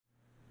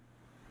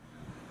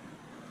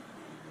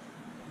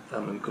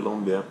I'm in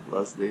Colombia,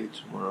 last day.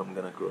 Tomorrow I'm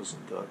gonna cross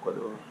into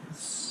Ecuador.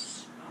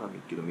 It's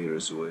 100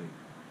 kilometers away.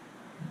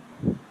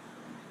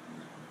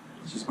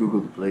 Just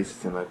Google the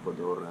places in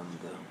Ecuador, and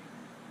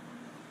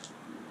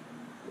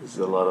there's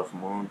a lot of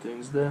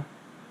mountains there.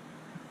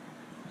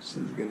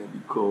 So it's gonna be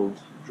cold,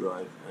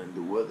 dry, and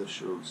the weather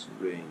shows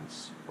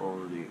rains,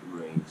 only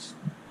rains.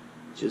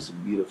 Just a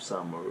bit of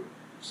summer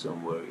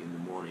somewhere in the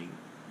morning,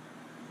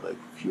 like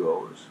a few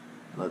hours.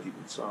 Not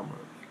even summer,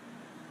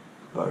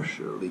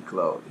 partially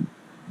cloudy.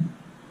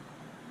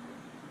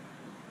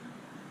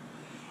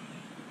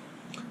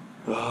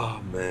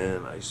 Oh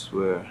man, I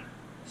swear,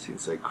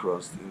 since I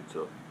crossed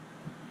into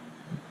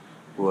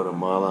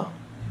Guatemala,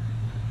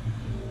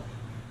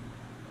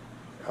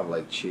 I'm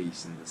like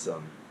chasing the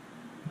sun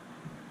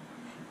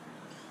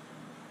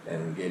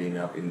and getting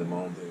up in the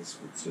mountains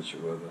with such a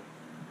weather.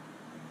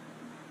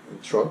 In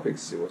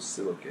tropics, it was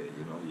still okay,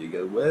 you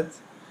get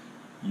wet,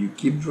 you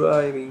keep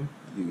driving,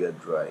 you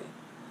get dry. You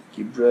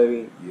keep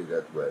driving, you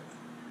get wet,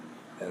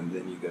 and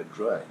then you get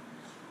dry.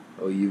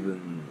 Or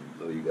even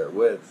though you got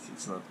wet,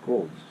 it's not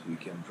cold, so you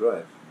can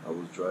drive. I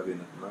was driving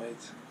at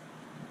night,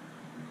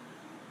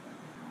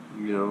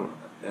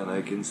 and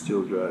I can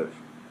still drive.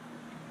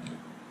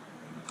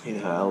 In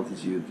high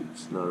altitude,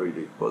 it's not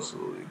really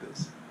possible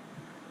because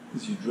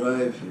as you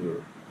drive,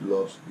 your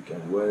gloves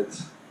become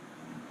wet,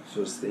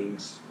 first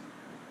things,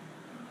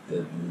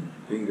 then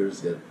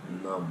fingers get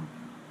numb,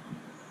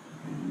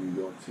 you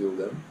don't feel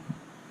them,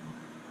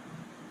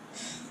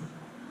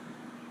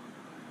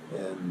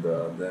 and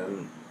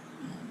then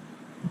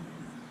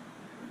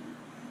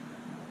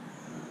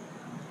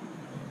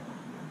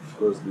of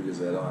course,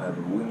 because I don't have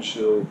a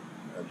windshield,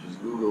 I just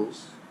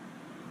goggles.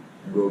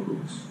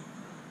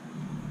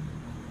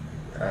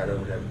 I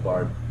don't have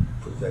part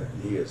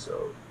protected here,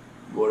 so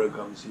water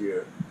comes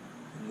here,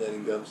 and then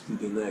it comes to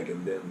the neck,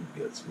 and then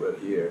gets wet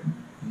here.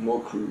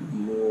 More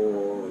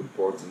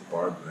important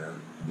part, man.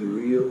 The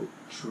real,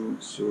 true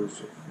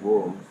source of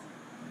warmth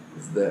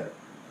is that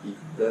if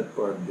that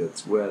part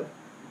gets wet,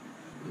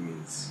 it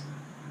means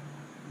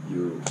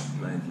you're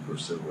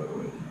 90% wet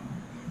already.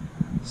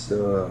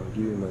 So I'm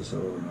giving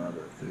myself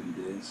another 30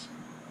 days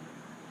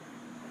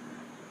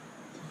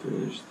to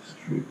finish this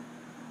trip.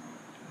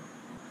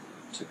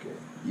 It's okay.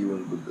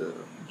 Even with the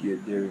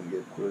get there and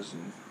get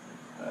crossing,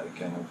 I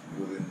kind of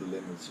within the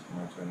limits of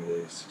my 20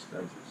 days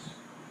expenses.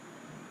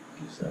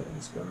 Because I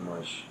didn't spend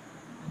much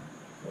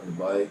on the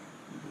bike,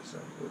 because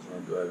I was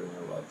not driving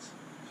a lot.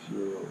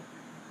 Fuel,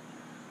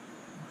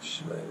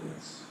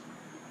 miscellaneous.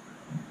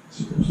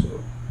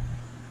 So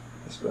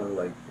I spent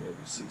like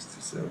maybe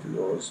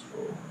 $60-70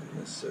 for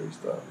necessary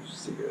stuff, which is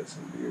cigarettes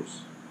and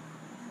beers.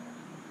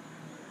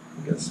 I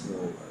got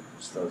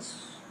start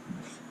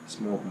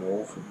smoke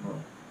more often now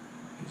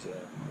because I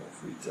have more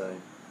free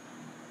time.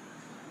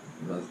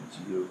 Nothing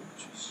to do,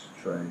 just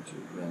trying to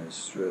manage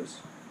stress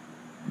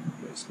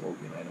by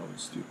smoking. I know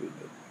it's stupid,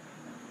 but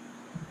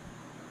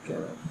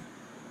kind of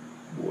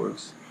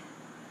works.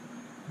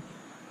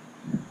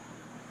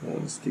 I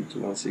want to stick to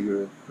one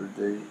cigarette per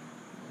day.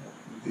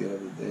 At the end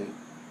of the day,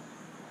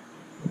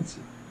 that's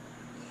it.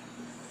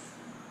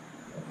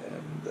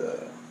 And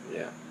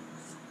yeah,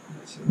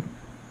 that's it.